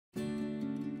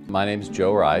My name is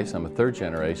Joe Rice. I'm a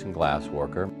third-generation glass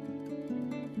worker.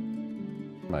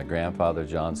 My grandfather,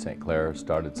 John St. Clair,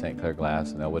 started St. Clair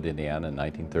Glass in Elwood, Indiana in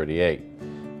 1938.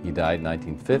 He died in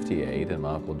 1958, and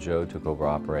my Uncle Joe took over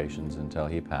operations until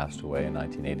he passed away in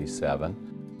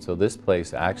 1987. So this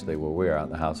place, actually, where we are out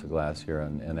in the House of Glass here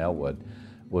in Elwood,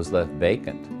 was left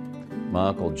vacant. My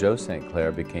Uncle Joe St.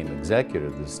 Clair became executor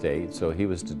of the estate, so he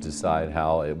was to decide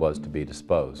how it was to be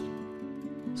disposed.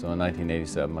 So in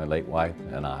 1987, my late wife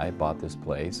and I bought this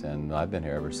place, and I've been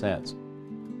here ever since.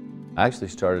 I actually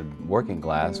started working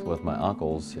glass with my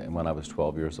uncles when I was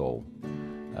 12 years old.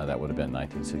 That would have been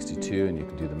 1962, and you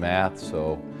can do the math.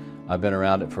 So I've been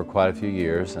around it for quite a few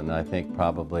years, and I think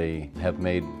probably have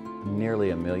made nearly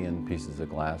 1 million pieces of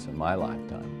glass in my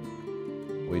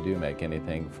lifetime. We do make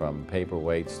anything from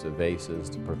paperweights to vases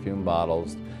to perfume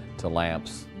bottles to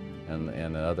lamps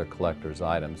and other collector's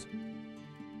items.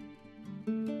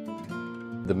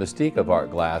 The mystique of art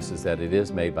glass is that it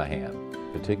is made by hand,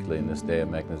 particularly in this day of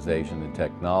mechanization and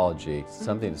technology.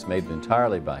 Something that's made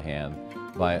entirely by hand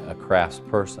by a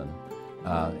craftsperson.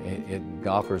 It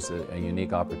offers a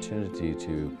unique opportunity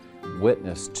to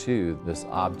witness to this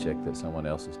object that someone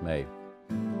else has made.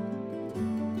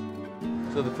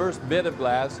 So the first bit of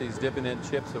glass, he's dipping in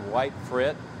chips of white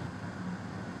frit.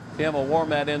 Tim will warm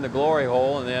that in the glory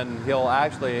hole, and then he'll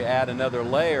actually add another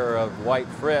layer of white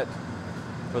frit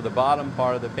for the bottom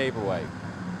part of the paperweight.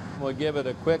 We'll give it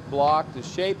a quick block to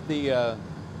shape the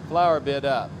flower bit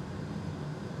up.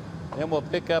 Then we'll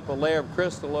pick up a layer of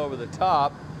crystal over the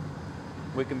top.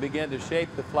 We can begin to shape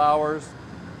the flowers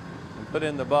and put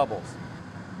in the bubbles.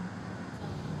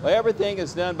 Well, everything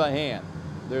is done by hand.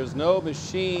 There's no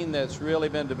machine that's really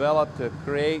been developed to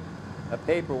create a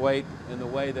paperweight in the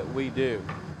way that we do.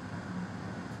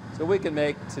 So we can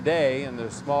make today, in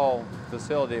the small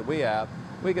facility we have,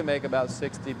 we can make about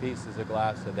 60 pieces of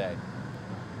glass a day.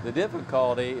 The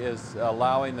difficulty is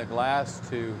allowing the glass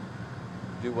to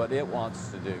do what it wants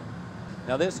to do.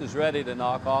 Now this is ready to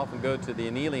knock off and go to the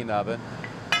annealing oven,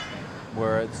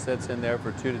 where it sits in there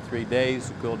for 2 to 3 days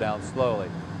to cool down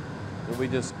slowly. So we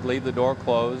just leave the door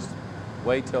closed,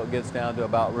 wait till it gets down to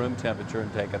about room temperature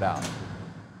and take it out.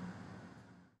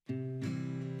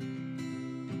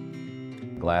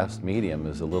 Glass medium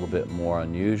is a little bit more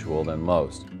unusual than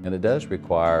most, and it does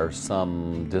require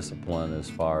some discipline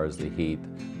as far as the heat,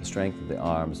 the strength of the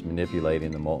arms manipulating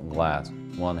the molten glass.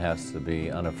 One has to be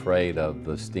unafraid of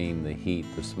the steam, the heat,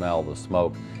 the smell, the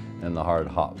smoke, and the hard,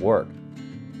 hot work.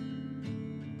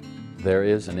 There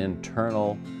is an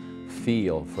internal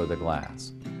feel for the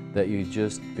glass that you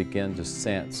just begin to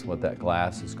sense what that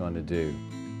glass is going to do.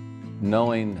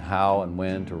 Knowing how and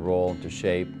when to roll, to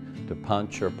shape, to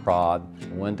punch or prod,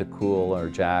 when to cool or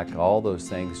jack, all those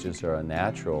things just are a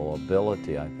natural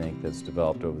ability, I think, that's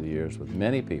developed over the years with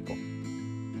many people.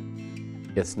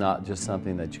 It's not just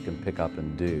something that you can pick up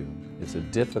and do. It's a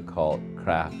difficult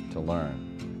craft to learn.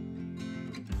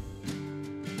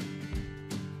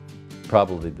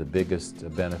 Probably the biggest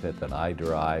benefit that I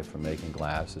derive from making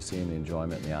glass is seeing the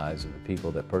enjoyment in the eyes of the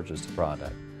people that purchase the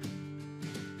product.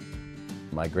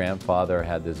 My grandfather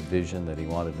had this vision that he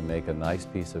wanted to make a nice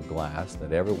piece of glass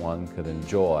that everyone could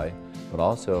enjoy, but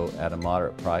also at a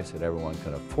moderate price that everyone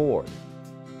could afford.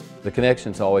 The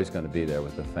connection's always going to be there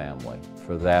with the family.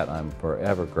 For that, I'm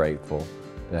forever grateful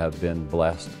to have been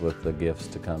blessed with the gifts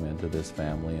to come into this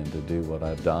family and to do what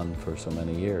I've done for so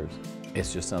many years.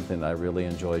 It's just something I really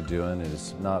enjoy doing.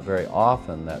 It's not very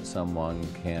often that someone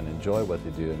can enjoy what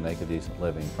they do and make a decent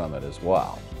living from it as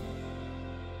well.